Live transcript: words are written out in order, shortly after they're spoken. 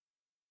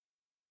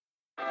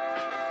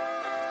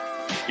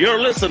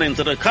You're listening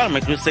to the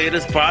Comic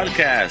Crusaders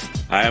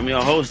podcast. I am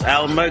your host,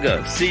 Al Mega,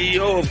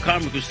 CEO of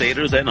Comic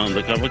Crusaders and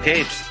Undercover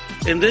Capes.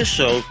 In this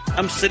show,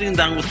 I'm sitting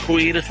down with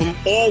creators from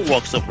all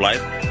walks of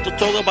life to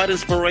talk about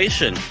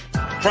inspiration,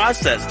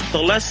 process, the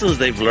lessons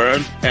they've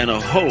learned, and a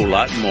whole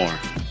lot more.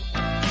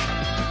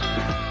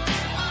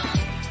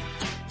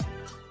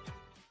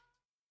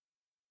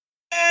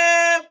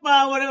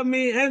 What up,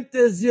 me?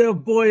 Enters your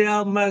boy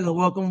Al Mega.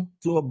 Welcome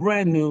to a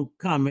brand new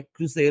Comic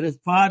Crusaders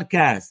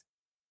podcast.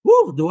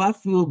 Woo, do I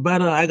feel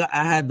better? I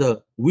had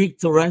the week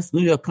to rest.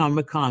 New York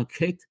Comic Con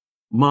kicked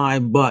my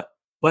butt.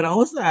 But I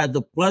also had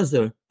the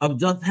pleasure of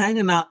just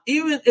hanging out,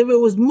 even if it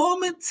was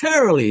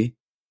momentarily,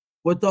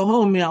 with the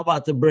homie I'm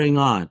about to bring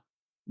on.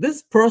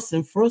 This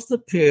person first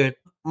appeared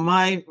on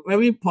my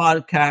very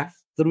podcast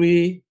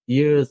 3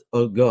 years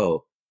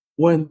ago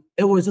when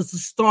it was just a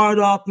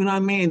startup, you know what I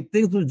mean?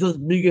 Things were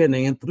just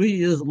beginning. And 3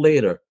 years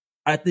later,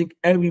 I think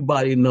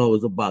everybody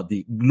knows about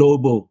the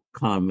Global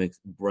Comics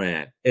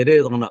brand. It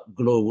is on a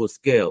global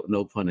scale,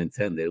 no pun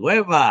intended.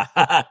 Whatever.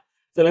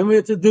 So let me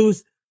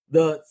introduce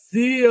the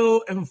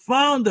CEO and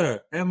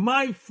founder and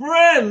my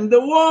friend, the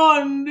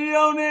one, the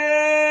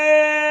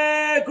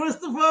only,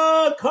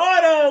 Christopher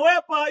Carter.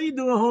 How you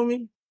doing,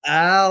 homie?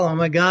 Al, oh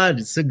my God,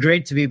 it's so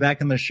great to be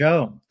back on the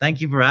show.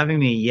 Thank you for having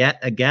me yet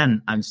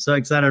again. I'm so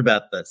excited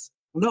about this.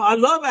 No, I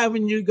love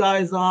having you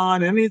guys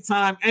on.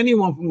 Anytime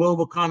anyone from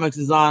Global Comics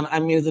is on, I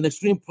mean, it's an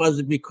extreme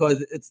pleasure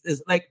because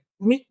it's like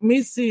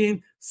me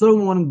seeing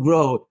someone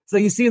grow. So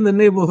you see the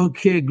neighborhood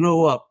kid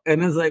grow up,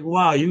 and it's like,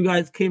 wow, you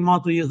guys came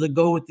out 3 years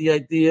ago with the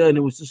idea, and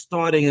it was just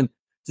starting, and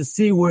to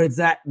see where it's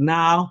at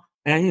now,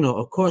 and you know,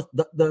 of course,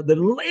 the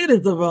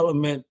latest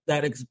development,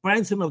 that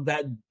expansion of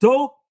that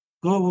dope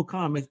Global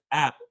Comics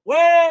app.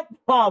 Well,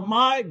 oh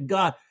my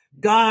God,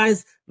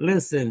 guys,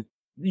 listen.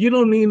 You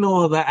don't need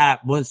no other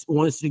app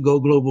once you go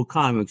Global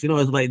Comics. You know,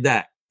 it's like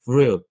that, for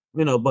real.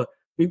 You know, but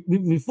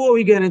before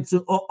we get into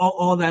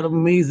all that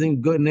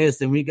amazing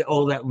goodness and we get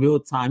all that real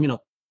time, you know,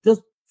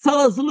 just tell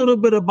us a little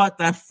bit about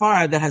that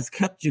fire that has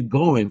kept you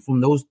going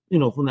from those, you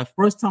know, from that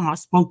first time I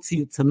spoke to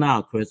you to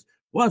now, Chris.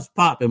 What's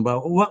popping,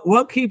 but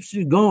what keeps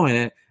you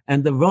going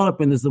and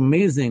developing this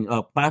amazing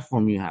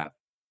platform you have?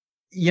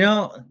 You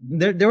know,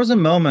 there was a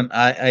moment,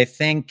 I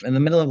think, in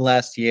the middle of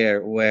last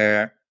year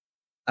where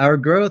our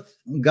growth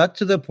got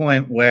to the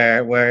point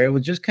where it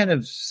was just kind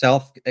of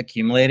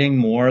self-accumulating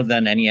more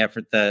than any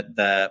effort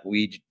that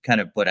we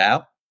kind of put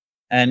out.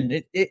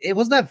 And it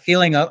was that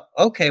feeling of,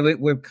 okay,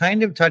 we're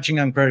kind of touching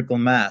on critical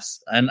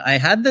mass. And I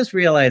had this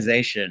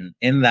realization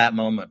in that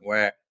moment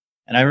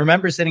and I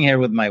remember sitting here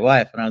with my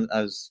wife and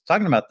I was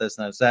talking about this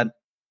and I said,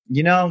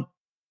 you know,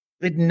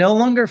 it no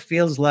longer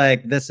feels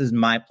like this is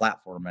my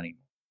platform anymore.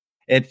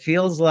 It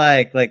feels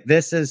like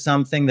this is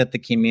something that the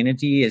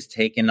community has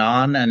taken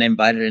on and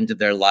invited into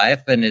their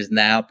life and is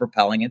now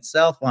propelling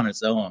itself on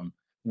its own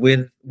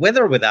with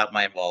or without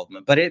my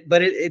involvement. But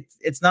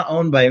it's not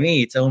owned by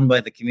me. It's owned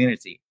by the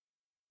community.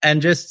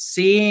 And just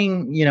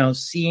seeing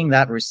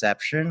that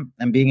reception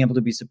and being able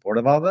to be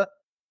supportive of it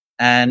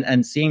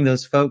and seeing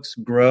those folks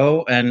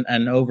grow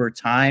and over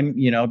time,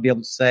 you know, be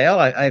able to say, oh,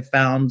 I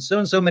found so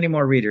and so many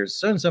more readers,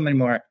 so and so many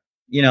more,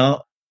 you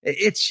know.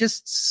 It's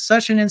just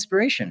such an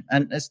inspiration,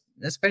 and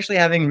especially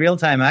having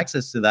real-time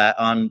access to that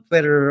on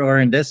Twitter or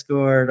in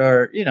Discord,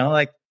 or, you know,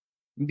 like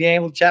being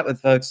able to chat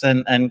with folks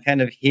and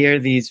kind of hear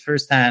these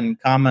firsthand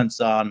comments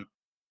on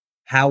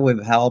how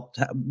we've helped,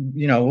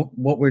 you know,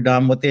 what we're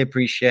done, what they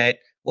appreciate,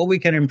 what we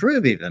can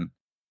improve even.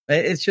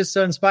 It's just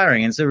so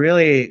inspiring. And so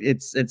really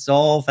it's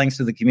all thanks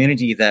to the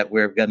community that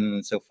we've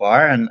gotten so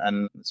far,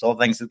 and it's all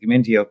thanks to the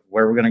community of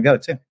where we're going to go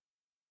too.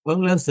 Well,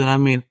 listen, I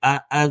mean,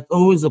 it's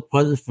always a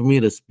pleasure for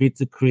me to speak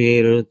to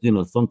creators, you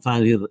know,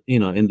 sometimes, you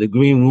know, in the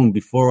green room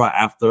before or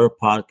after a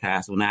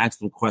podcast, when I ask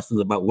them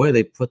questions about where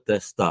they put their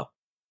stuff.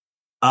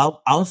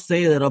 I'll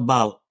say that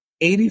about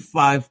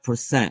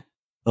 85%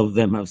 of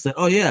them have said,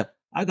 oh, yeah,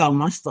 I got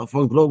my stuff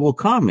on Global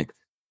Comics.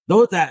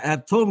 Those that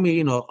have told me,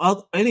 you know,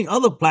 any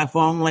other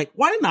platform, like,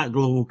 why not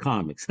Global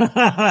Comics? You know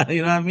what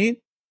I mean?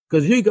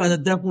 Because you guys are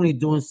definitely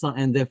doing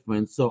something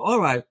different. So,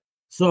 all right.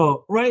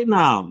 So right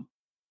now,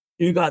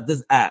 you got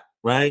this app,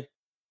 right?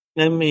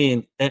 I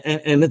mean,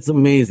 and it's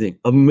amazing.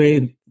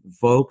 Amazing,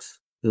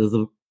 folks.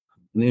 Let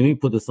me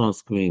put this on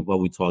screen while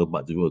we talk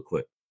about this real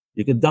quick.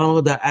 You can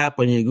download that app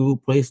on your Google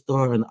Play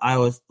Store and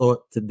iOS Store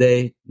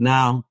today,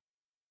 now.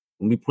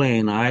 We'll be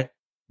playing, all right?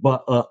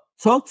 But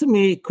talk to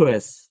me,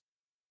 Chris,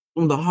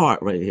 from the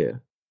heart right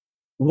here.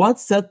 What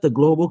set the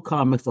Global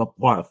Comics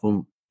apart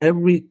from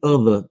every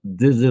other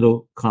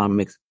digital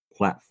comics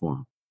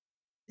platform?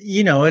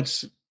 You know,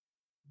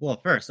 well,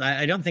 first,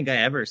 I don't think I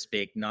ever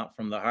speak not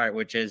from the heart,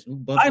 which is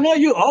both. I know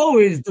you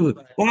always do.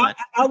 But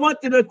I want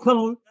you to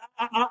come.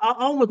 I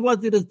almost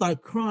want you to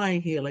start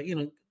crying here, like, you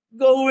know,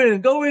 go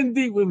in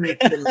deep with me.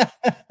 I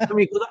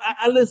mean, because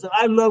I listen.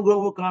 I love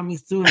Global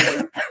Comics too,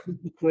 and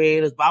the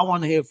creators, but I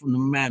want to hear from the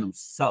man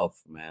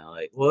himself, man.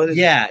 Like, what?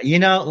 Yeah, you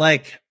know,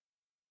 like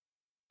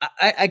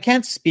I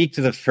can't speak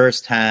to the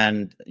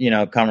firsthand,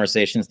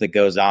 conversations that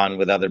goes on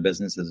with other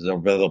businesses or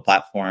with other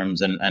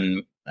platforms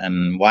and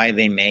why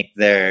they make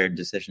their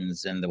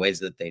decisions in the ways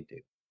that they do,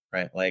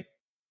 right? Like,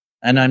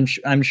 and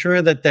I'm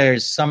sure that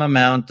there's some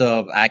amount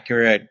of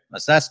accurate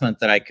assessment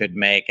that I could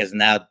make as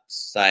an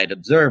outside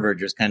observer,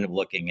 just kind of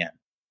looking in.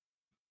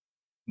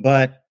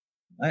 But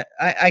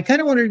I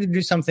kind of wanted to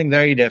do something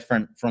very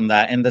different from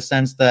that, in the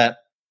sense that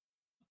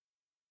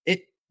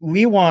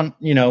we want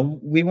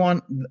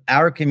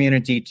our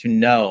community to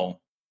know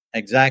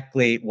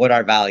exactly what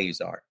our values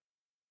are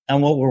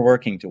and what we're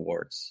working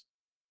towards.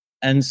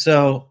 And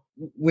so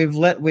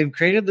we've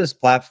created this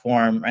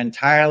platform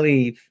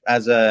entirely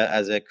as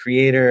a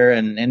creator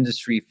and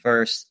industry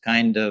first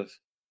kind of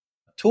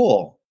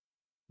tool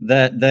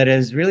that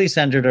is really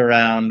centered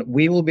around,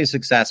 we will be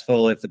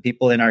successful if the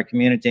people in our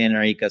community and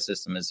our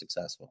ecosystem is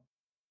successful.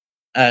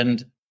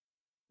 And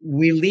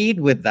we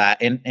lead with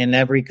that in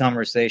every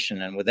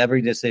conversation and with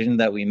every decision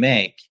that we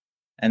make.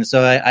 And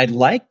so I'd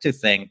like to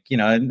think,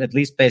 at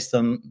least based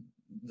on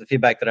the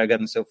feedback that I've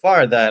gotten so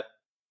far, that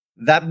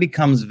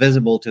becomes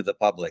visible to the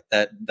public,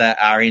 that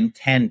our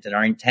intent and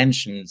our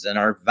intentions and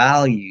our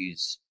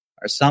values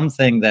are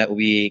something that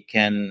we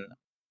can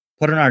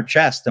put on our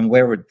chest and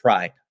wear with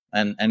pride,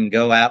 and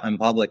go out in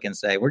public and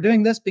say, we're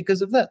doing this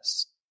because of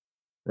this,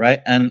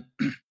 right? And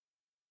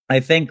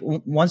I think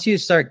once you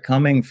start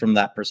coming from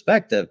that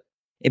perspective,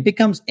 it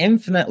becomes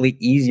infinitely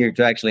easier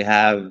to actually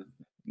have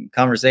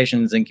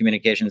conversations and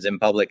communications in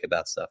public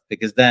about stuff,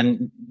 because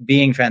then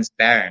being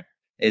transparent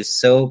is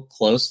so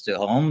close to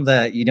home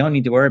that you don't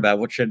need to worry about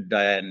what should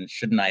and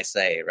shouldn't I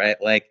say, right?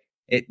 Like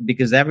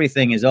because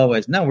everything is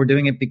always, no, we're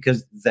doing it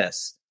because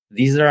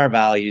these are our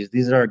values,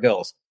 these are our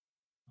goals.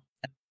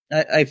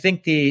 I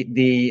think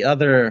the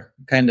other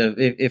kind of,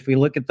 if we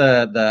look at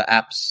the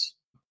app's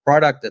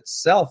product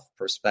itself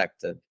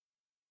perspective,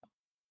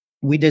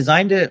 we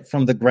designed it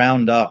from the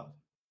ground up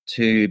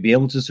to be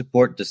able to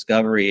support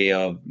discovery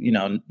of,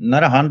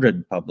 not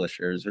 100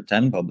 publishers or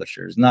 10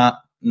 publishers, not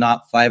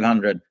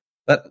 500,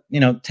 but,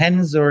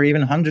 tens or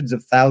even hundreds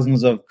of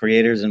thousands of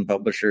creators and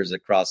publishers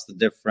across the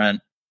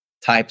different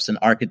types and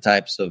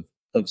archetypes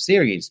of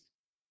series.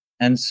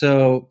 And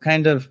so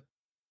kind of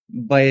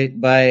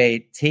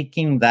by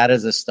taking that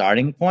as a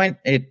starting point,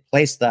 it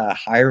placed a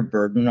higher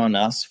burden on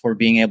us for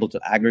being able to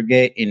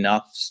aggregate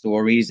enough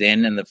stories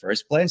in the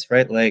first place,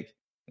 right? Like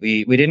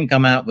we didn't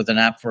come out with an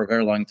app for a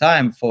very long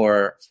time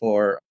for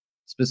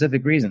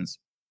specific reasons.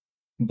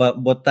 But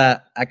what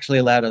that actually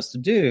allowed us to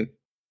do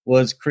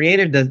was create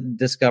a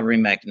discovery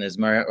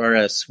mechanism or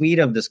a suite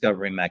of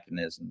discovery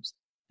mechanisms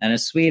and a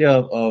suite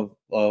of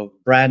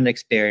brand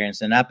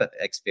experience and app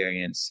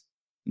experience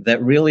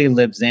that really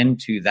lives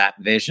into that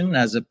vision,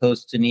 as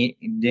opposed to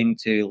needing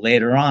to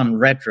later on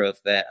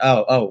retrofit.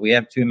 Oh, we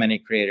have too many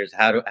creators.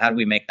 How do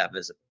we make that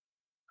visible?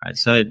 Right.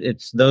 So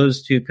it's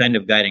those two kind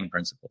of guiding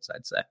principles,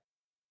 I'd say.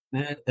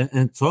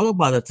 And talk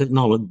about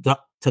the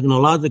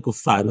technological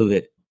side of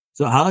it.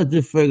 So how did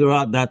you figure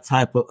out that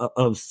type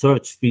of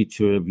search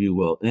feature, if you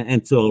will,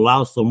 and to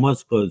allow so much?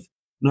 Because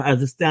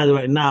as it stands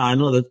right now, I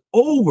know there's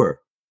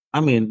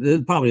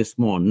there's probably a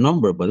small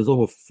number, but there's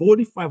over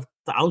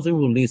 45,000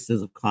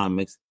 releases of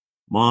comics,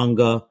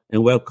 manga,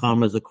 and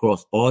webcomics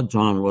across all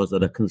genres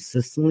that are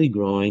consistently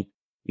growing.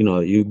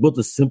 You built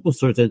a simple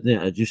search engine,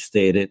 as you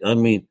stated.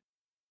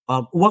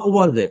 What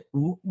was it?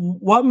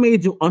 What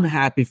made you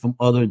unhappy from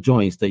other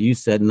joints that you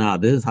said, nah,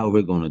 this is how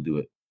we're going to do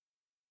it?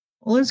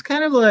 Well, it's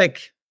kind of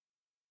like,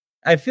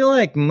 I feel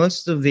like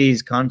most of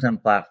these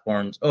content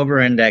platforms over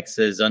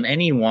indexes on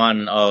any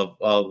one of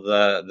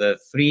the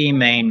three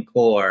main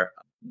core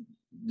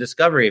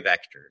discovery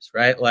vectors,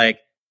 right? Like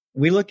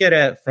we look at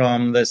it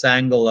from this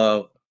angle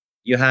of,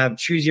 you have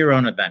choose your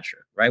own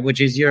adventure, right?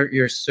 Which is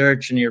your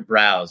search and your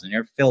browse and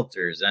your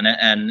filters.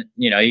 And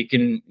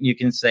you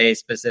can say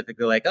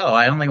specifically like, oh,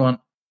 I only want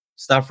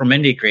stuff from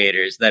indie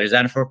creators that is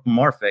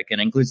anthropomorphic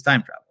and includes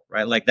time travel,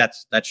 right? Like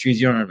that's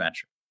choose your own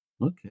adventure.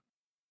 Okay.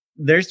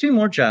 There's two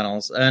more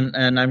channels,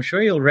 and I'm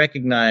sure you'll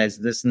recognize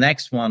this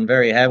next one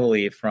very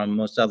heavily from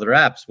most other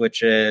apps,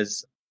 which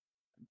is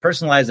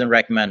personalized and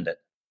recommended.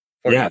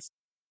 Yes.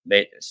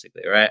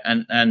 Basically, right?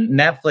 And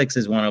Netflix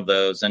is one of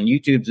those, and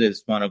YouTube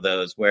is one of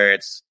those where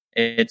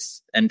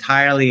it's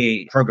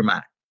entirely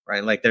programmatic,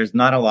 right? Like there's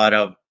not a lot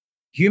of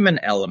human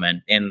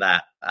element in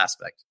that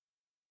aspect.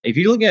 If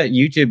you look at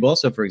YouTube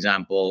also, for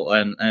example,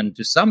 and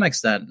to some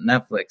extent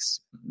Netflix,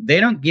 they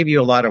don't give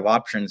you a lot of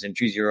options in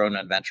choose your own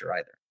adventure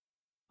either.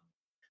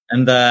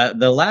 And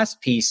the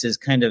last piece is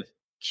kind of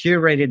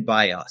curated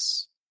by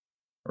us,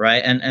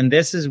 right? And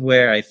this is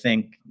where I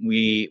think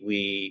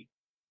we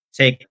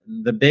take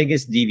the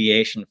biggest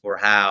deviation for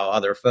how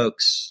other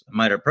folks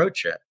might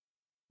approach it,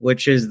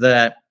 which is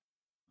that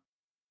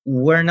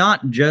we're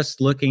not just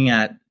looking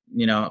at,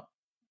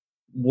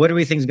 what do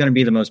we think is going to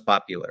be the most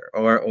popular,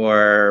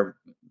 or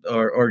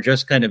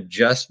just kind of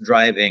just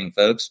driving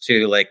folks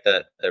to like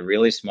the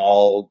really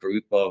small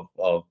group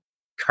of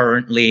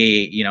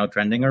currently,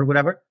 trending or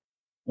whatever.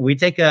 We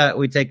take a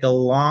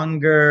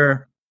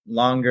longer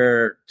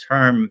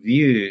term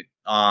view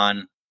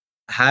on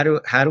how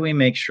do we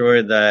make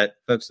sure that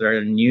folks that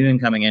are new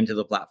and coming into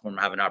the platform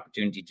have an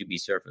opportunity to be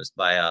surfaced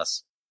by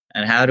us?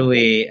 And how do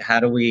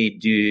we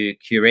do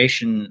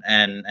curation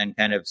and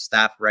kind of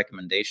staff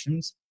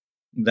recommendations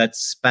that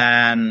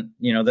span,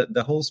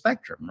 the whole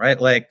spectrum, right?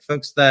 Like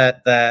folks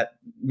that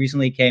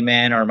recently came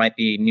in or might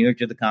be newer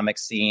to the comic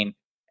scene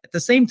at the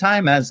same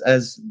time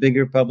as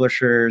bigger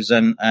publishers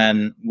and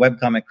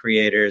webcomic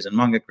creators and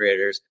manga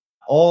creators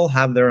all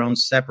have their own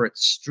separate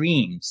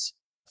streams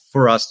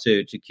for us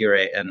to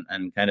curate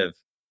and kind of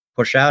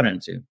push out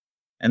into.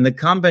 And the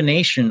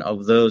combination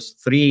of those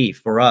three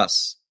for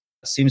us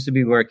seems to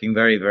be working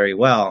very, very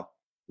well.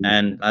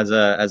 And as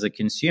a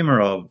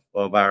consumer of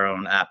our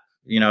own app,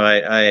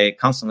 I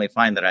constantly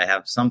find that I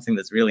have something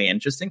that's really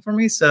interesting for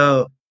me.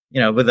 So,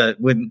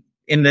 with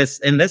in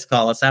this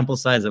call, a sample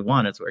size of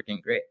 1, it's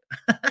working great.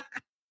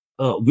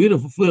 Oh,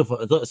 beautiful,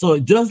 beautiful. So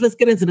just let's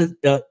get into this,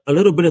 a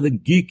little bit of the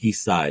geeky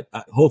side.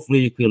 Hopefully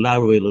you can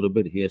elaborate a little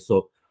bit here.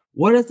 So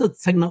what is the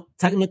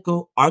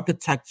technical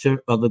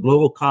architecture of the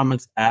Global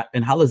Comix app,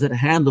 and how does it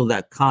handle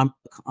that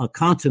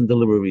content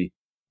delivery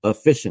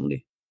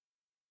efficiently?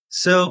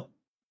 So,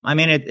 I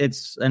mean,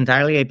 it's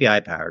entirely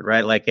API powered,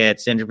 right? Like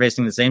it's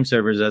interfacing the same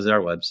servers as our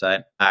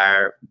website.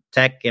 Our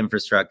tech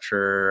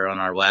infrastructure on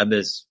our web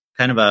is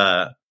kind of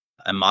a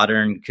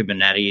modern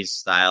Kubernetes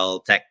style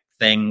tech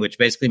thing, which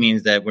basically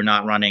means that we're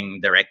not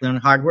running directly on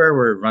hardware.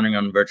 We're running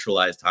on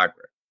virtualized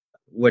hardware,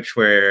 which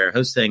we're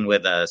hosting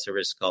with a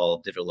service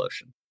called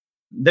DigitalOcean.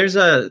 There's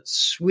a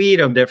suite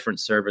of different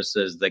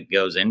services that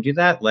goes into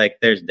that. Like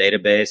there's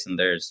database and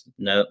there's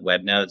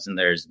web nodes and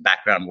there's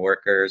background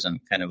workers and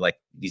kind of like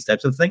these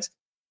types of things,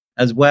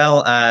 as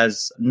well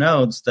as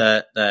nodes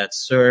that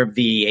serve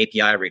the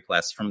API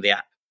requests from the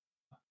app.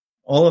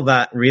 All of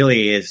that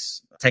really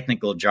is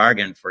technical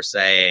jargon for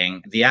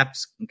saying the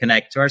apps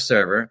connect to our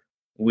server.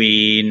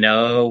 We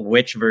know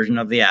which version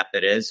of the app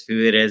it is,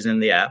 who it is in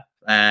the app,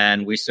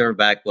 and we serve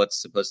back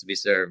what's supposed to be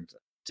served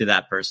to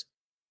that person.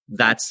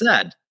 That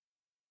said,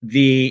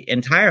 the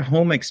entire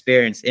home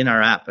experience in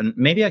our app, and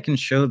maybe I can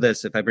show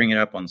this if I bring it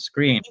up on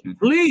screen.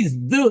 Please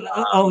do.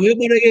 We're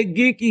going to get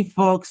geeky,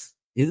 folks.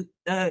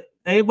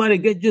 Everybody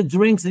get your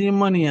drinks and your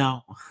money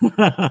out.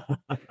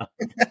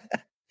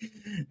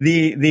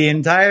 The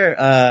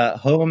entire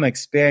home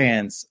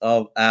experience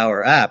of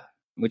our app,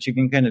 which you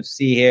can kind of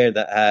see here,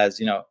 that has,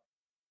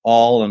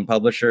 all and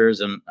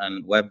publishers and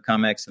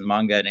webcomics and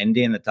manga and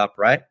indie in the top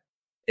right,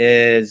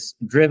 is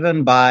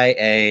driven by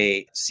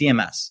a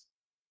CMS.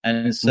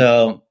 And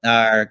so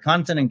our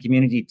content and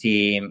community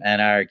team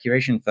and our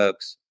curation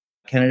folks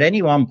can at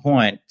any one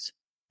point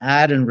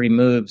add and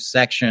remove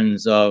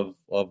sections of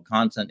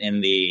content in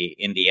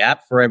the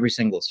app for every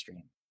single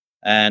stream.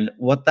 And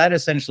what that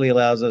essentially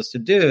allows us to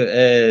do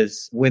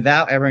is,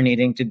 without ever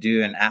needing to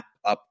do an app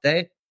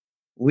update,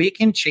 we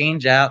can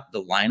change out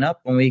the lineup,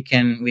 and we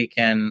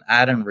can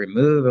add and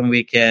remove, and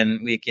we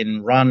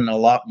can run a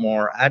lot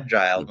more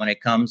agile when it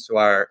comes to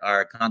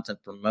our content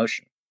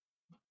promotion.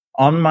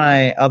 On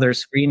my other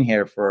screen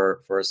here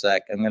for a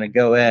sec, I'm going to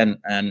go in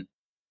and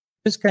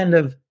just kind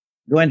of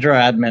go into our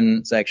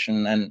admin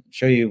section and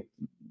show you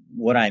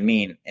what I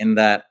mean. In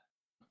that,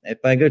 if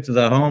I go to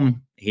the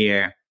home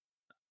here,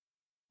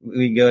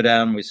 we go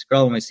down, we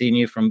scroll, and we see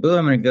new from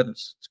Boom, and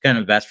it's kind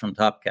of best from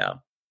Top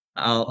Cow.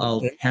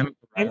 I'll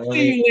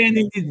temporarily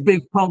landing these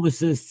big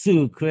publishers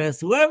too,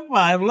 Chris.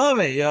 I love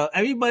it, yo.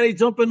 Everybody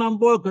jumping on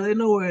board because they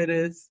know where it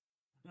is.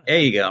 There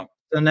you go.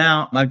 So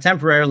now I've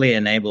temporarily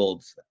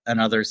enabled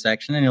another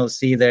section, and you'll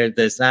see there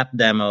this app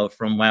demo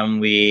from when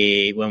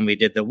we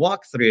did the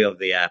walkthrough of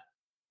the app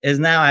is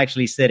now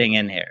actually sitting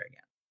in here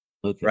again.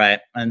 Okay. Right.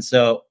 And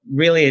so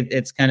really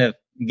it's kind of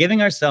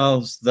giving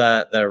ourselves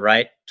the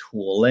right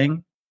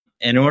tooling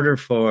in order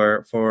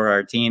for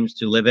our teams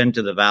to live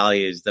into the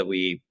values that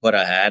we put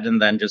ahead,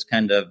 and then just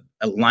kind of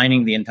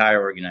aligning the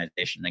entire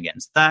organization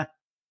against that.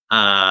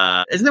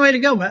 Isn't the way to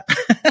go, man.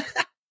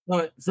 All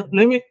right, so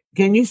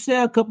can you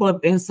share a couple of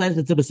insights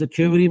into the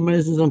security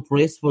measures in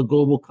place for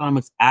Global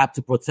Comix app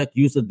to protect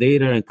user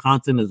data and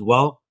content as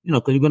well?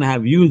 Because you're going to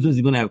have users,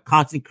 you're going to have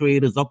content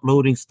creators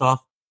uploading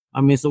stuff. I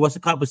mean, so what's the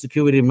kind of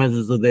security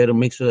measures are there to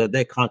make sure that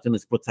their content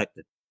is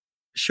protected?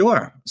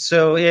 Sure.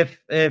 So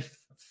if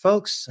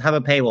folks have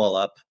a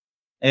paywall up,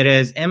 it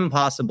is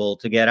impossible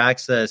to get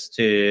access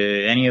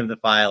to any of the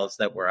files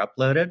that were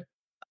uploaded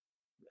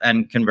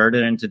and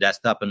converted into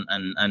desktop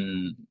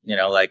and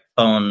like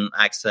phone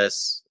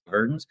access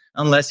versions,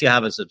 unless you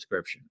have a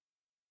subscription.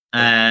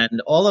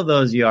 And all of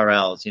those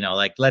URLs,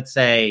 like let's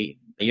say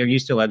you're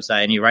used to a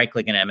website and you right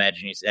click an image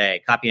and you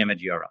say copy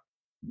image URL.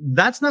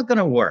 That's not going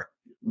to work,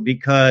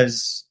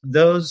 because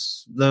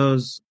those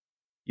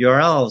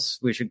URLs,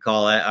 we should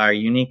call it, are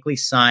uniquely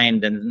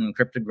signed and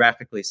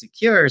cryptographically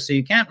secure. So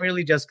you can't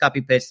really just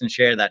copy paste and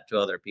share that to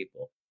other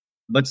people.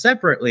 But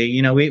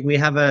separately, we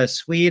have a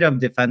suite of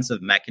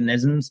defensive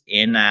mechanisms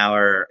in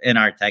our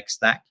tech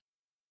stack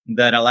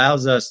that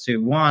allows us to,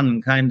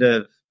 one, kind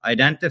of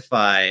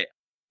identify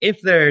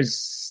if there's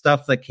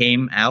stuff that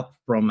came out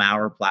from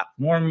our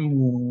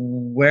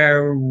platform,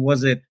 where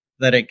was it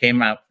that it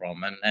came out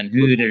from, and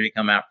who did it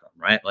come out from,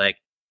 right? Like,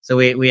 so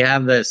we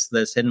have this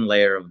hidden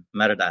layer of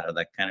metadata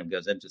that kind of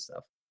goes into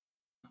stuff.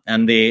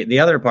 And the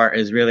other part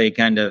is really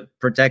kind of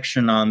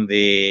protection on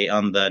the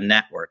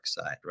network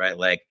side, right?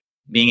 Like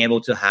being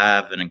able to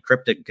have an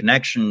encrypted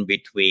connection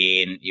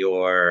between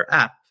your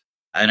app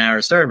and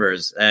our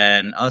servers,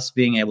 and us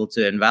being able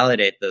to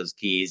invalidate those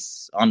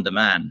keys on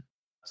demand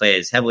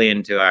plays heavily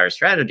into our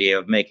strategy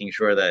of making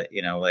sure that,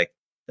 like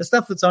the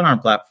stuff that's on our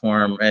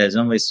platform is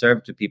only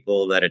served to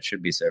people that it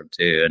should be served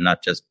to, and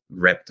not just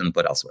ripped and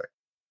put elsewhere.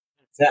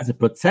 That's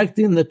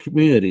protecting the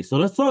community. So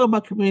let's talk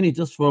about community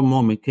just for a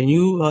moment. Can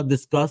you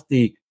discuss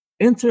the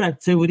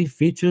interactivity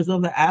features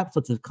of the app,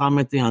 such as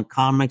commenting on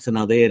comics and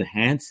how they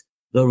enhance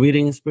the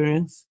reading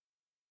experience?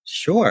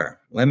 Sure.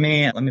 Let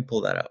me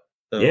pull that up.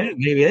 So, yeah,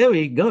 maybe there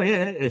we go.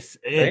 Yeah,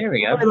 there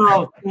we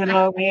go.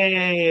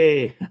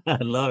 Yay. I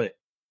love it.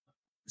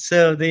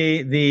 So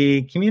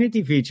the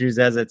community features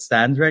as it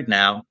stands right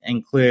now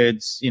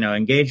includes,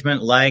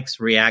 engagement,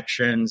 likes,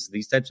 reactions,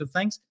 these types of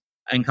things,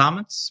 and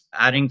comments,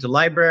 adding to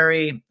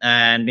library,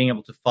 and being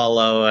able to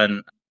follow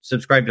and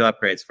subscribe to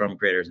upgrades from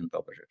creators and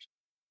publishers.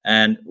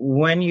 And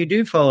when you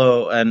do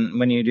follow and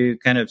when you do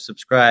kind of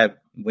subscribe,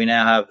 we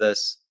now have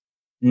this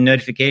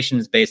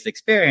notifications-based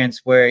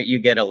experience where you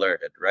get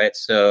alerted, right?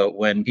 So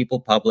when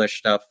people publish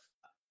stuff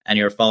and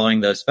you're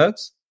following those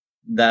folks,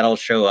 that'll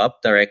show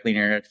up directly in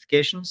your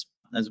notifications,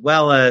 as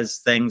well as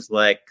things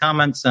like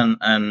comments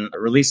and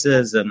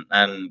releases and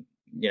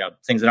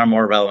things that are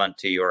more relevant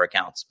to your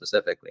account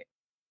specifically.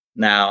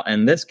 Now,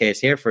 in this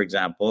case here, for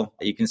example,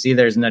 you can see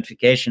there's a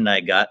notification I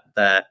got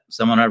that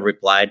someone had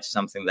replied to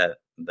something that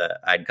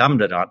I'd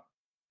commented on.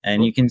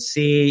 And you can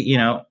see,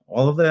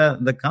 all of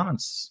the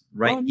comments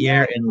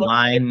here in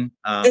line.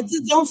 It's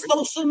its own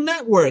social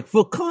network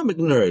for comic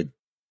nerd.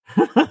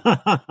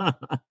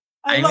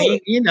 I mean,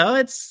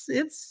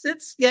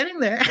 it's getting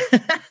there.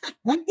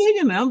 I'm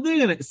digging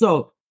it.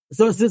 So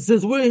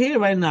since we're here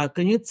right now,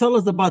 can you tell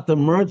us about the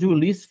merge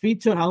release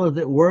feature? How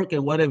does it work,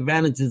 and what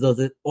advantages does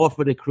it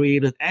offer to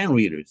creators and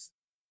readers?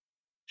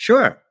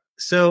 Sure.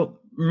 So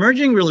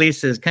merging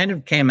releases kind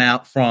of came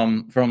out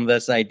from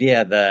this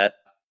idea that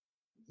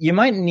you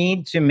might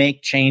need to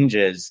make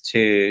changes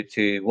to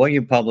what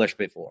you published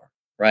before,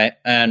 right?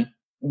 And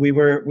we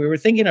were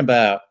thinking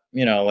about,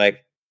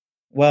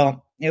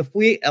 if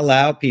we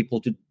allow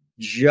people to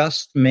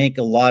just make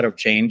a lot of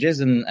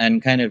changes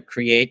and kind of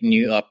create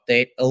new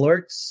update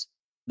alerts,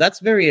 that's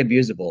very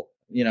abusable,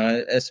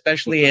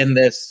 especially in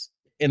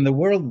the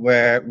world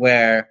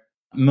where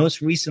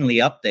most recently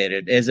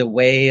updated is a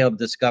way of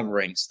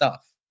discovering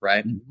stuff,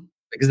 right? Mm-hmm.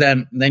 Because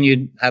then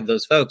you'd have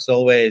those folks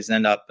always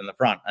end up in the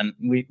front. And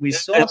we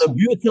saw the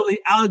beautiful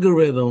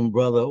algorithm,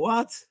 brother.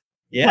 What?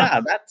 Yeah,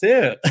 that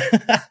too.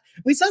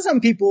 We saw some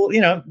people,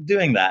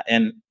 doing that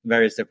in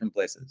various different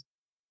places.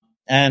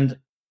 And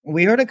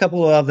we heard a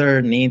couple of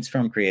other needs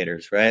from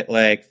creators, right?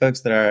 Like folks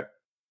that are,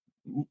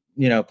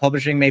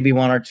 publishing maybe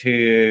one or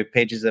two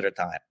pages at a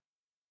time,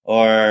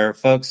 or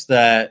folks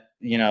that,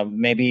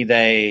 maybe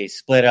they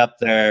split up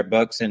their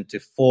books into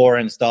 4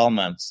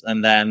 installments,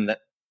 and then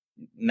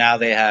now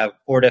they have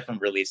 4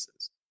 different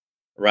releases,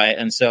 right?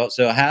 And so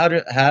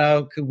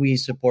how could we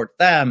support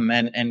them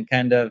and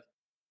kind of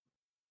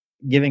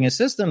giving a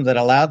system that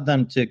allowed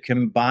them to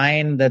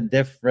combine the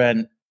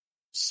different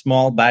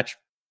small batch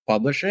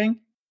publishing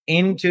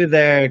into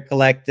their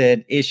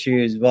collected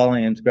issues,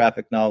 volumes,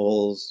 graphic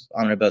novels,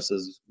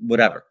 omnibuses,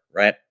 whatever,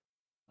 right?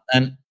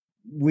 And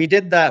we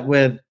did that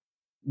with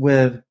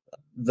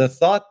the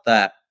thought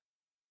that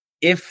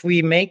if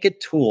we make a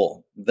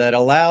tool that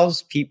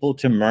allows people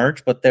to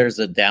merge, but there's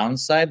a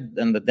downside,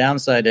 and the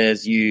downside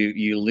is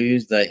you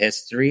lose the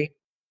history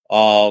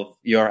of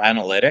your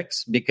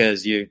analytics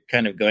because you're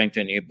kind of going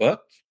to a new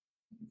book.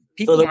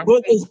 So the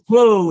book is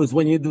closed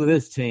when you do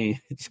this change.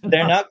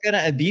 They're not going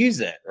to abuse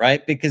it,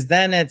 right? Because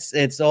then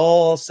it's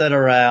all set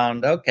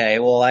around, okay,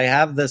 well, I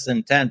have this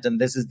intent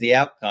and this is the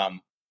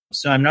outcome.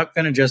 So I'm not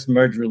going to just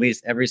merge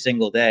release every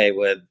single day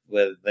with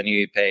a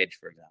new page,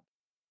 for example.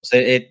 So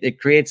it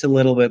creates a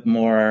little bit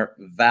more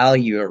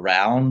value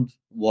around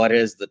what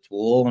is the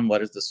tool and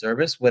what is the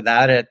service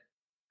without it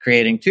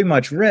creating too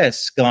much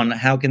risk on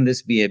how can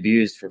this be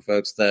abused for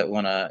folks that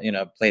want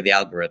to, play the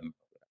algorithm.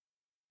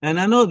 And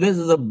I know this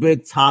is a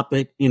big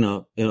topic,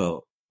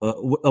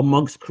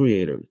 amongst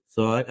creators.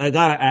 So I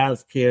got to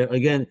ask here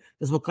again,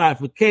 just for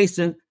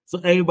clarification, so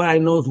everybody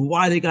knows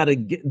why they got to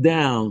get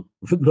down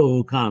with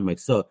Global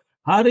Comics. So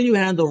how do you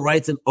handle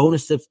rights and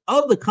ownerships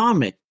of the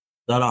comic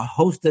that are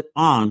hosted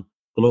on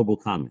Global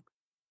Comics?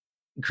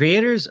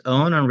 Creators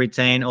own and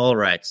retain all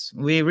rights.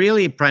 We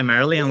really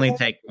primarily only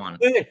take one.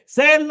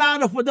 Say it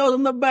louder for those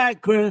in the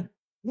back, Chris.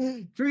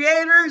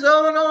 Creators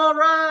own all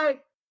rights.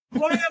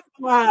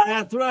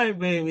 That's right,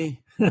 baby.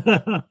 We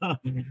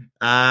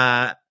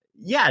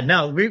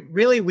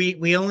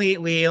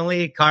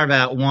only carve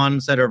out one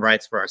set of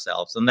rights for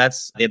ourselves, and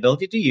that's the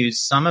ability to use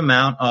some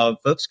amount of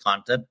folks'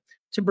 content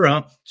to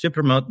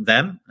promote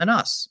them and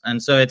us.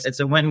 And so it's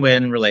a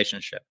win-win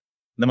relationship.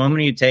 The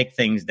moment you take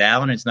things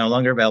down, it's no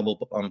longer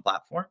available on the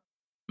platform.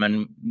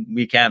 and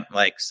we can't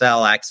like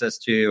sell access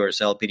to or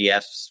sell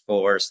PDFs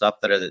for stuff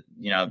that are,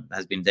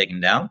 has been taken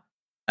down.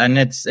 And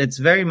it's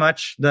very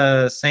much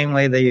the same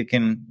way that you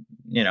can,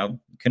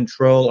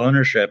 control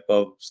ownership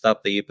of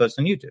stuff that you post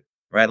on YouTube,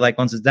 right? Like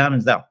once it's down,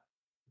 it's down.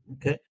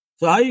 Okay.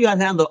 So how you guys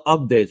handle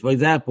updates? For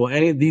example,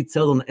 any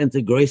details on the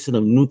integration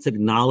of new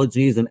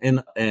technologies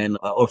and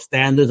or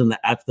standards in the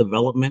app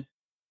development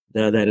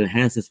that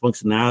enhances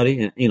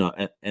functionality,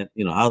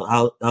 and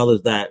how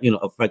does that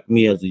affect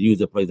me as a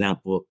user? For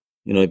example,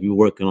 if you're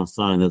working on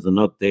something, there's an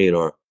update,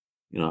 or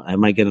I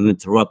might get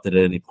interrupted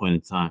at any point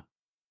in time.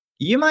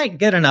 You might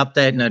get an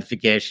update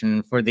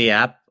notification for the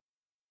app.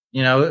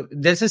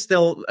 This is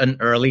still an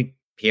early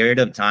period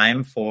of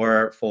time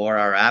for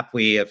our app.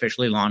 We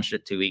officially launched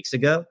it 2 weeks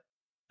ago.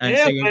 And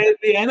yeah, so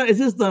baby. I know it's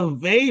just a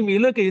baby.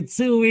 Look at it,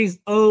 2 weeks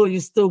old. You're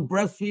still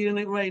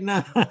breastfeeding it right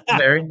now.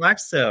 Very much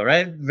so,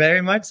 right?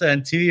 Very much so.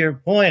 And to your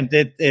point,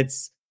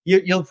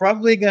 you're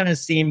probably going to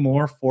see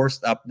more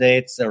forced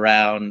updates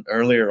around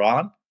earlier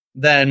on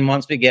than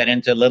once we get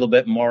into a little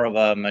bit more of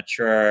a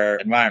mature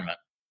environment.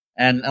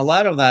 And a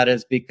lot of that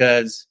is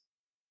because,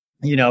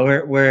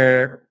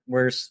 we're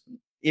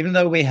even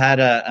though we had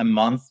a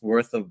month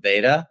worth of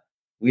beta,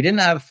 we didn't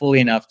have fully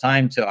enough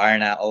time to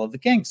iron out all of the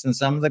kinks, and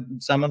some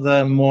of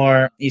the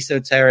more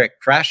esoteric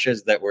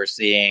crashes that we're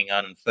seeing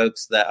on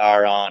folks that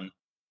are on,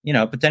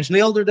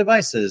 potentially older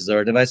devices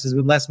or devices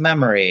with less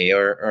memory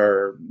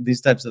or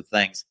these types of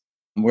things.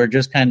 We're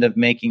just kind of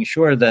making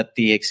sure that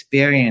the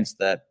experience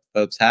that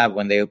folks have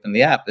when they open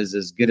the app is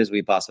as good as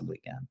we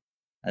possibly can.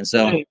 And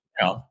so,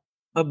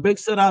 a big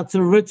shout out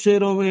to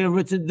Richard over here,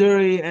 Richard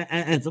Dury,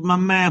 and to my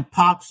man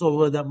Pops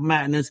over the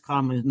Madness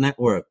Comics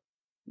Network.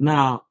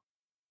 Now,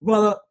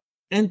 brother,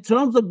 in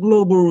terms of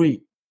global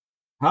reach,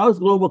 how is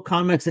Global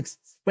Comics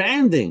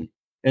expanding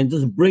and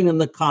just bringing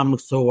the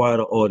comics to a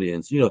wider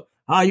audience? How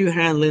are you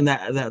handling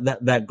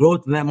that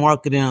growth and that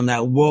marketing on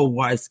that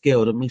worldwide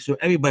scale to make sure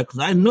everybody? Because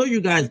I know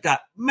you guys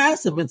got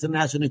massive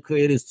international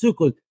creators too.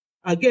 Because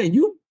again,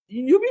 you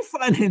be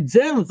finding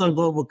gems on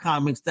Global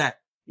Comics that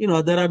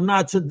that are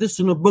not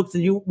traditional books that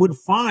you would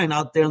find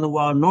out there in the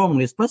wild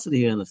normally, especially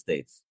here in the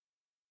States.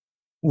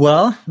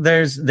 Well,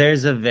 there's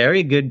a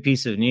very good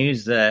piece of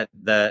news that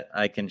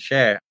I can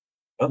share.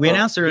 We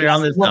announced earlier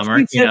on this summer,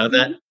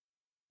 that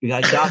we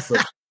got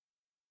gossip.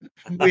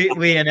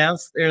 we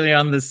announced earlier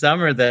on this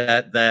summer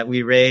that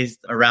we raised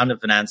a round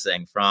of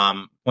financing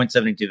from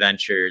Point72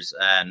 Ventures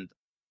and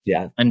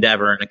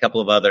Endeavor and a couple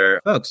of other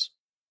folks.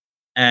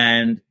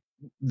 And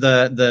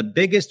the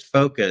biggest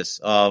focus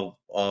of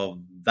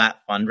that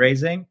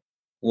fundraising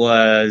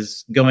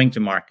was going to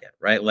market,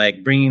 right?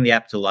 Like bringing the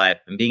app to life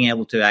and being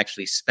able to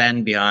actually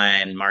spend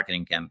behind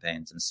marketing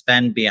campaigns and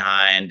spend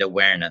behind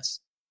awareness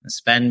and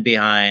spend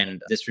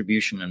behind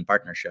distribution and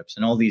partnerships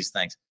and all these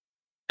things.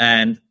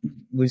 And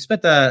we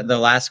spent the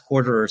last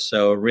quarter or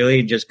so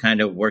really just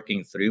kind of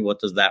working through what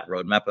does that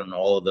roadmap and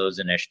all of those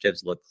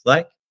initiatives look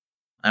like.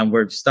 And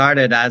we're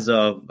started as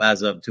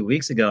of 2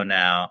 weeks ago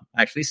now,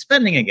 actually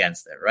spending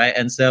against it, right?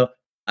 And so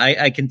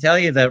I can tell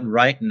you that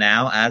right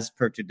now, as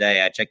per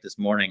today, I checked this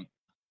morning,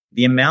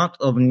 the amount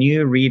of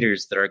new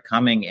readers that are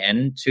coming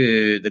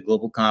into the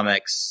Global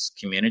Comics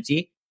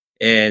community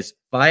is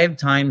 5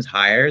 times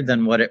higher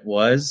than what it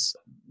was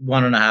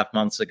 1.5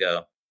 months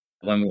ago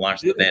when we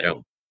launched the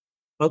beta.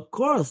 Of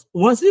course,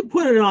 once you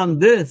put it on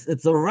this,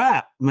 it's a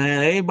wrap,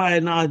 man. Everybody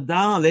now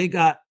down. They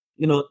got,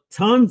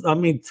 tons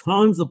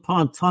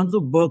upon tons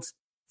of books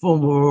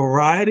from a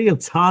variety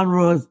of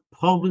genres,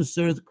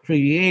 publishers,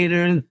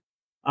 creators.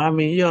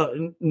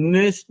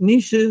 Niches,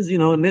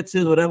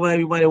 niches, whatever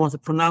everybody wants to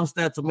pronounce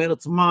that,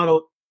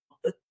 tomato.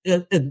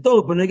 It's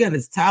dope. And again,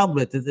 it's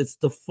tablets, it's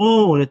the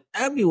phone, it's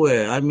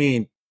everywhere.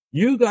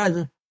 You guys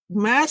are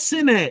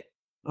smashing it.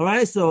 All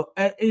right. So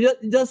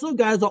just so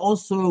guys are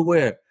also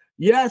aware,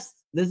 yes,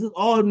 this is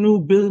all new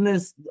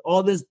business,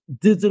 all this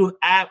digital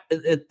app,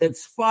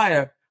 it's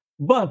fire.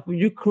 But for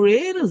you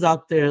creators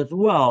out there as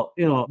well,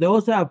 they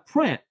also have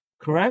print,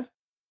 correct?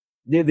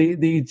 The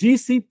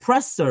GC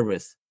press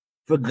service.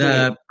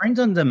 The print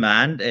on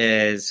demand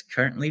is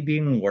currently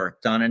being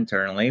worked on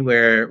internally.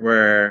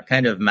 We're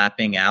kind of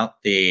mapping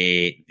out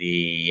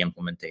the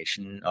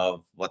implementation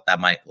of what that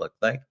might look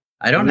like.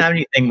 I don't have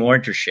anything more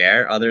to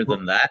share other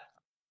than that.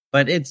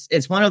 But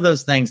it's one of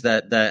those things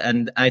that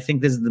and I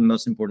think this is the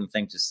most important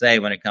thing to say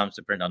when it comes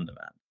to print on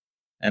demand.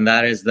 And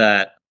that is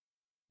that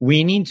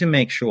we need to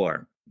make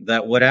sure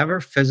that whatever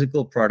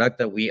physical product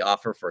that we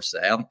offer for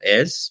sale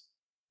is,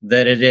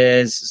 that it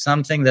is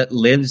something that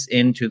lives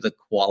into the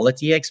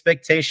quality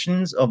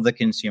expectations of the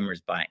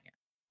consumers buying it.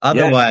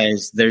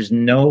 Otherwise, there's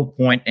no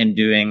point in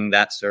doing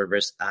that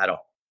service at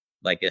all.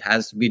 Like, it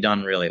has to be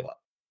done really well.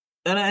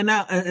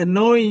 And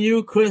knowing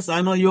you, Chris,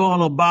 I know you're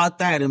all about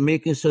that and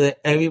making sure that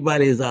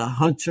everybody is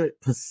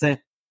 100%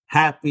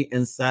 happy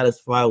and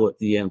satisfied with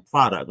the end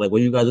product. Like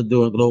what you guys are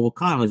doing Global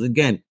Comics.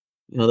 Again,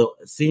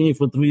 seeing you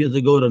from 3 years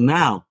ago to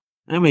now.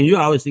 You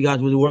obviously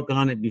guys were working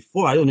on it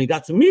before. I only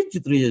got to meet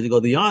you 3 years ago,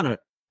 the honor.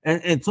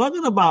 And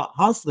talking about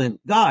hustling,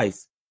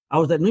 guys, I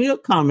was at New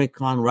York Comic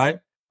Con, right?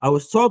 I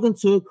was talking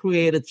to a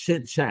creator,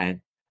 chit chat,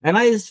 and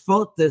I just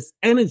felt this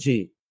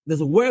energy,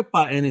 this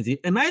workout energy.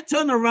 And I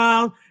turned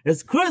around,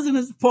 it's Chris and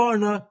his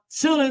partner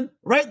chilling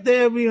right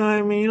there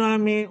behind me. You know what I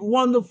mean?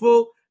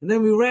 Wonderful. And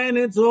then we ran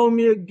into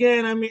me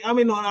again.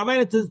 No, I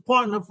ran into his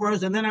partner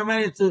first, and then I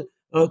ran into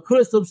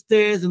Chris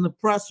upstairs in the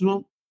press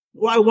room.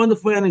 Why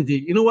wonderful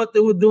energy. You know what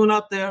they were doing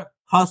out there?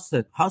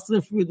 Hustling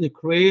for the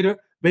creator,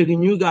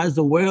 making you guys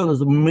aware of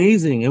this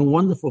amazing and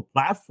wonderful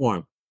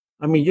platform.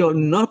 I mean,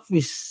 enough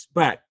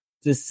respect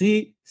to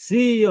see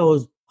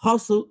CEOs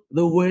hustle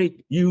the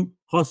way you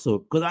hustle.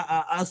 Because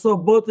I saw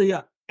both of you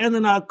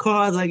handing out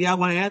cards like y'all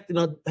want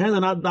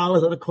handing out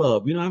dollars at the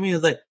club. You know what I mean?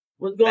 It's like,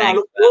 what's going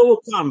on?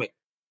 Global Comic.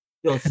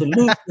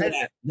 Salute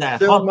to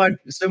that.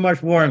 So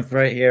much warmth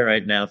right here,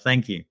 right now.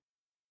 Thank you.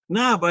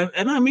 Nah, but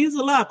and that means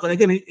a lot. Because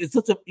again,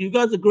 you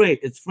guys are great.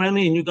 It's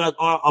friendly, and you guys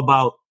are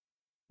about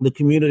the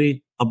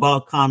community,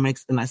 about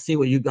comics, and I see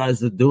what you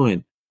guys are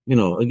doing.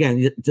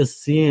 Again,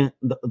 just seeing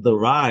the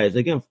rise.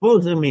 Again,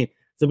 folks, I mean,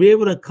 to be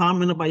able to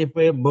comment about your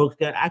favorite books,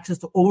 get access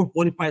to over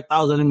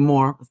 45,000 and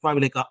more. It's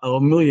probably like a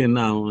million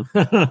now.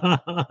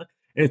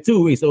 In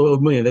 2 weeks, over a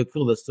million. They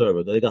fill the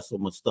server. They got so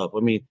much stuff. I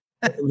mean,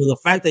 the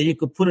fact that you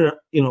could put it,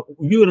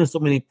 view it on so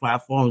many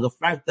platforms, the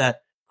fact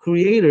that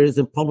creators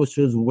and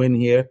publishers win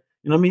here.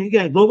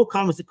 Again, Global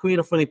Comics is a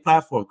creator-friendly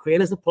platform.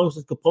 Creators and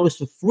publishers can publish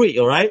for free,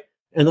 all right?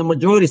 And the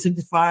majority,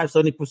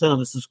 65-70% of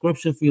the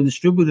subscription fee is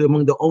distributed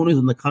among the owners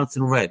and the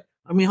content read.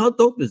 I mean, how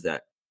dope is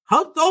that?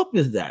 How dope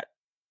is that?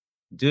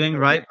 Doing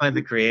right by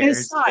the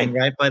creators, doing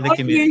right by the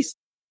community.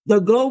 The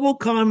Global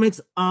Comics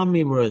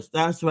Omniverse.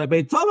 That's right,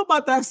 baby. Talk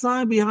about that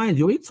sign behind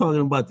you. We're talking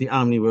about the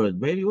Omniverse,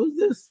 baby. What's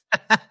this?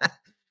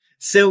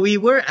 So we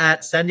were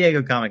at San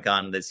Diego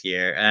Comic-Con this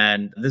year,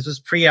 and this was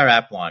pre our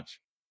app launch.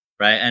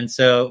 Right. And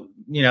so,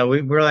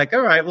 we were like,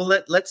 all right, well,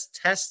 let's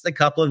test a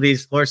couple of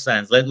these floor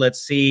signs. Let's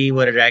see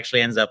what it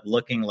actually ends up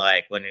looking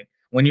like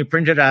when you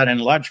print it out in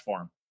large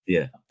form.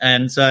 Yeah.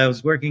 And so I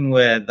was working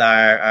with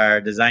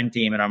our design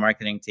team and our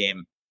marketing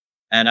team.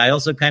 And I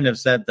also kind of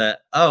said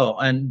that,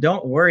 and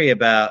don't worry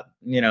about,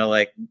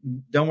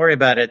 don't worry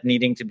about it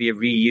needing to be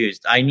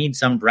reused. I need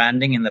some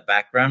branding in the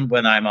background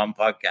when I'm on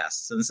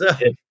podcasts. And so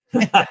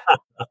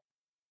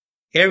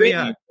here we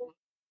are.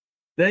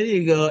 There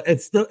you go.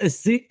 It's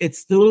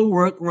still a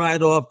work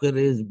right off because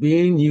it's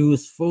being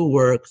used for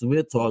work. So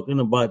we're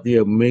talking about the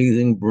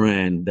amazing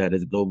brand that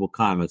is Global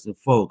Comics. And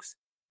folks,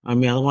 I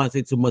don't want to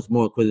say too much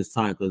more because it's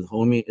time, because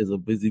homie is a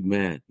busy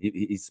man.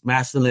 He's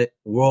smashing it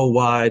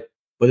worldwide,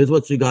 but it's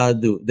what you got to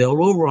do. They're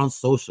all over on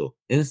social,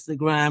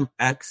 Instagram,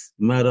 X,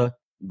 Meta,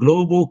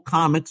 Global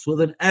Comics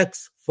with an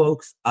X,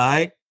 folks. All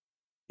right.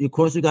 Of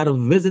course, you got to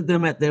visit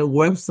them at their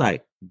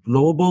website,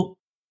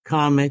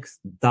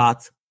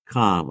 globalcomics.com.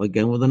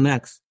 Again with an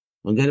X.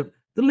 The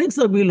links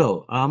are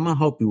below. I'm gonna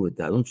help you with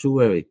that. Don't you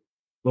worry.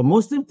 But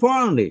most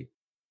importantly,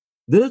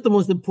 this is the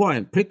most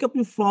important. Pick up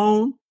your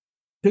phone,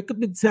 pick up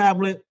your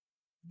tablet,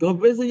 go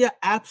visit your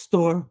app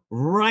store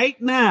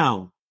right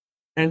now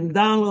and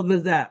download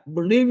this app.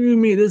 Believe you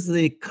me, this is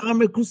a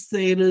Comic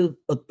Crusaders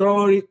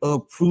authority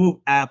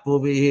approved app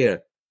over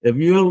here. If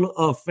you're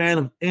a fan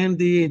of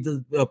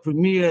indie,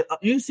 Premiere,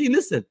 you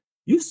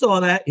saw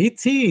that. He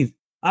teased.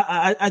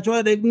 I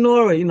tried to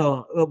ignore it,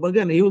 but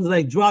again, he was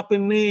like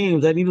dropping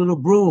names. I needed a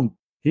broom.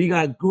 He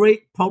got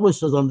great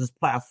publishers on this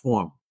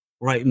platform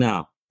right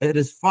now. It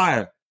is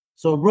fire.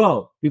 So,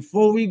 bro,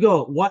 before we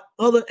go, what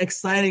other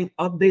exciting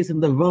updates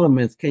and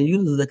developments can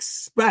users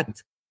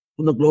expect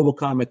from the Global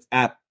Comics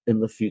app in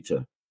the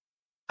future?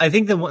 I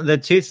think the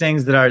two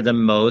things that are the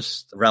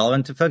most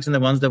relevant to folks and the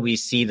ones that we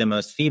see the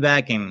most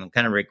feedback and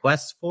kind of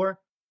requests for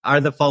are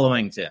the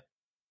following two.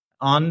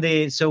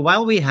 So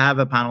while we have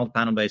a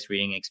panel-to-panel-based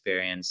reading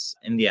experience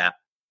in the app,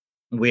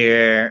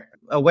 we're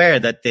aware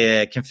that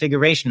the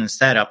configuration and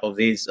setup of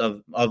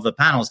the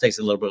panels takes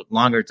a little bit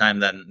longer time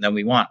than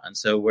we want. And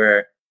so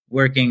we're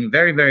working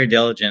very, very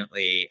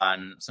diligently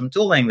on some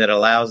tooling that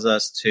allows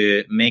us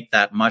to make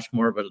that much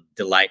more of a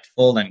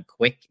delightful and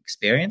quick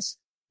experience,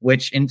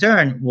 which in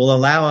turn will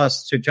allow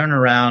us to turn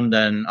around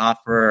and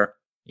offer,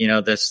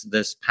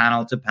 this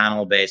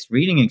panel-to-panel-based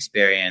reading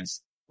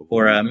experience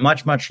for a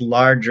much, much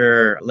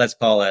larger, let's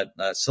call it,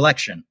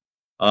 selection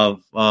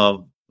of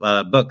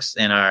books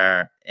in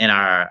our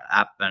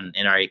app and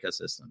in our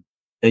ecosystem.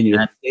 And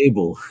you're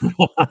able.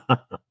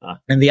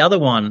 And the other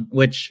one,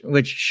 which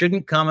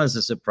shouldn't come as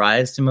a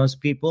surprise to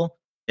most people,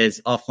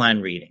 is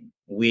offline reading.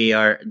 We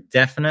are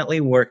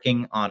definitely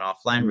working on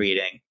offline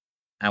reading,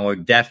 and we're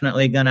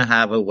definitely going to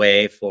have a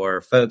way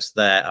for folks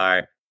that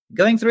are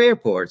going through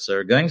airports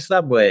or going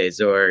subways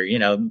or,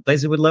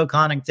 places with low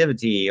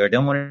connectivity or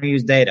don't want to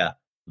use data,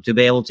 to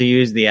be able to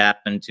use the app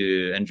and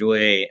to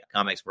enjoy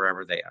comics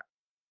wherever they are.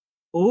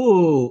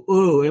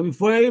 Ooh. And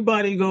before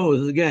everybody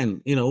goes,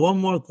 again, one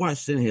more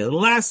question here. The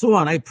last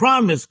one, I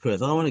promise,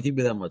 Chris. I don't want to keep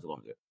you that much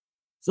longer.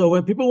 So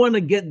when people want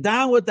to get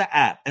down with the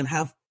app and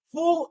have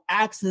full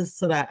access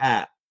to that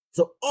app,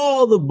 so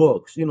all the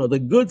books, the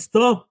good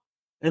stuff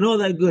and all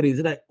that goodies,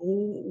 like,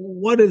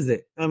 what is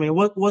it? I mean,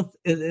 what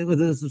is it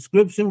a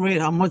subscription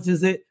rate? How much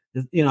is it?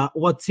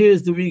 What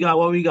tiers do we got?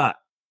 What we got?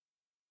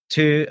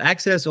 To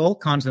access all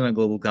content on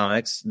Global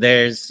Comics,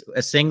 there's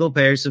a single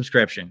payer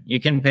subscription. You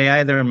can pay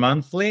either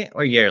monthly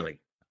or yearly.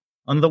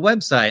 On the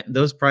website,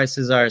 those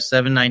prices are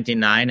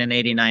 $7.99 and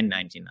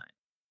 $89.99.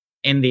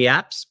 In the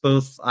apps,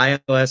 both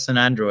iOS and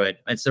Android,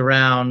 it's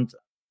around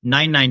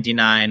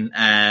 $9.99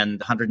 and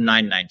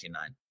 $109.99.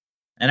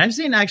 And I've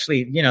seen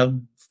actually,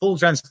 full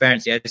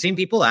transparency. I've seen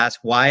people ask,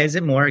 why is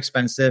it more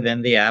expensive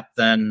in the app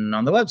than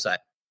on the website?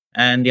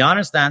 And the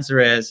honest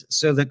answer is,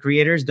 so the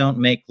creators don't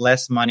make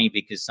less money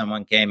because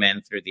someone came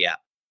in through the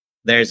app.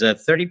 There's a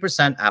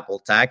 30% Apple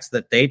tax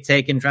that they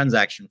take in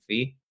transaction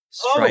fee.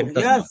 Stripe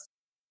yes.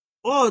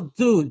 Oh,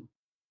 dude.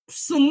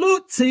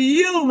 Salute to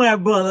you, my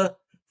brother.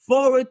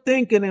 Forward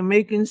thinking and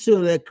making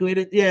sure that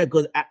created. Yeah,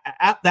 because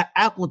that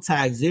Apple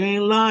tax, you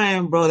ain't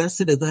lying, bro. That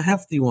shit is a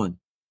hefty one.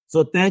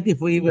 So thank you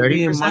for even 30%.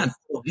 Being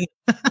mindful.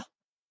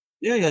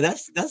 Yeah,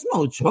 that's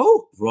no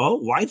joke, bro.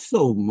 Why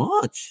so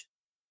much?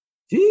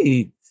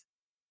 Gee.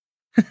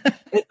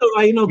 It's all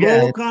right,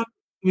 Global Comics,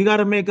 we got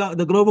to make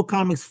the Global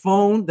Comics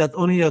phone. That's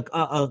only a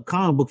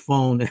comic book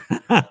phone.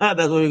 That's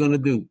what we're gonna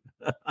do.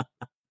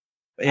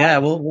 Yeah,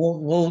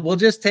 we'll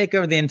just take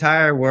over the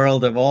entire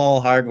world of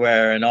all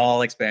hardware and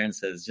all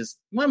experiences, just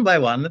one by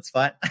one. That's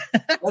fine.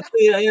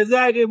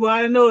 Exactly. But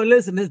I know.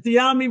 Listen, it's the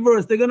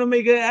Omniverse. They're gonna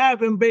make it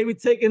happen, baby.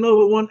 Taking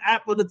over one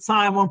app at a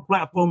time, one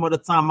platform at a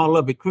time. I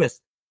love it,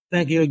 Chris.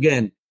 Thank you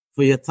again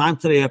for your time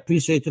today. I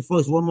appreciate you,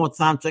 folks. One more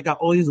time, check out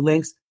all these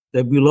links.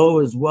 They're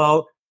below as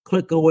well.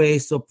 Click away,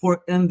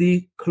 support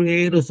indie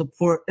creators,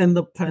 support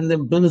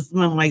independent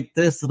businessmen like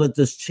this that are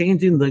just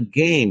changing the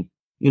game,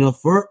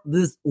 for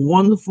this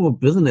wonderful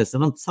business.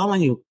 And I'm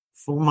telling you,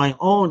 from my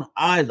own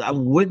eyes, I've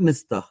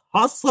witnessed the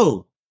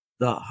hustle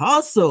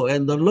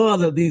and the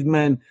love that these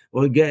men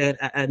will get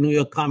at New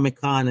York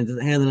Comic Con and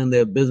just handling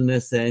their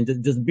business and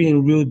just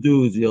being real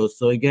dudes, yo.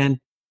 So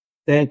again,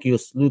 thank you.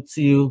 Salute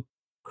to you,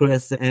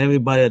 Chris, and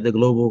everybody at the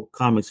Global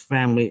Comics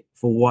family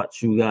for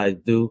what you guys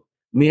do.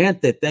 Mi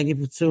gente, thank you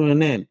for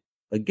tuning in.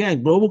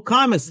 Again, Global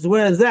Comics is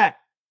where it's at.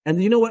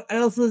 And you know what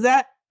else is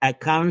at?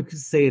 At Comic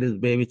Crusaders,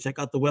 baby. Check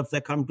out the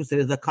website,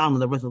 comiccrusaders.com,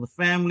 and the rest of the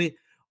family.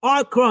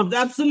 All crumbs,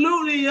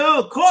 absolutely, yo.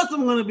 Of course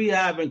I'm going to be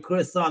having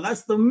Chris on.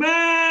 That's the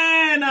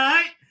man, all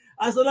right?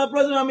 Hasta la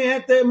próxima, mi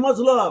gente. Much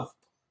love.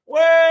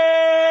 Wepa!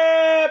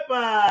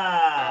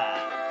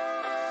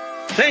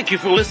 Thank you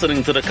for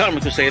listening to the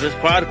Comic Crusaders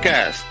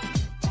podcast.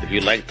 If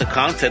you like the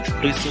content,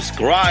 please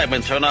subscribe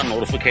and turn on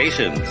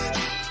notifications.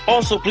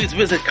 Also, please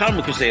visit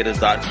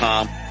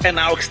ComicCrusaders.com and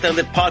our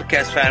extended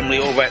podcast family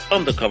over at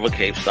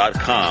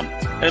UndercoverCapes.com.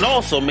 And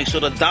also, make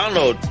sure to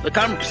download the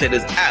Comic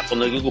Crusaders app on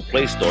the Google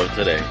Play Store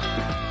today.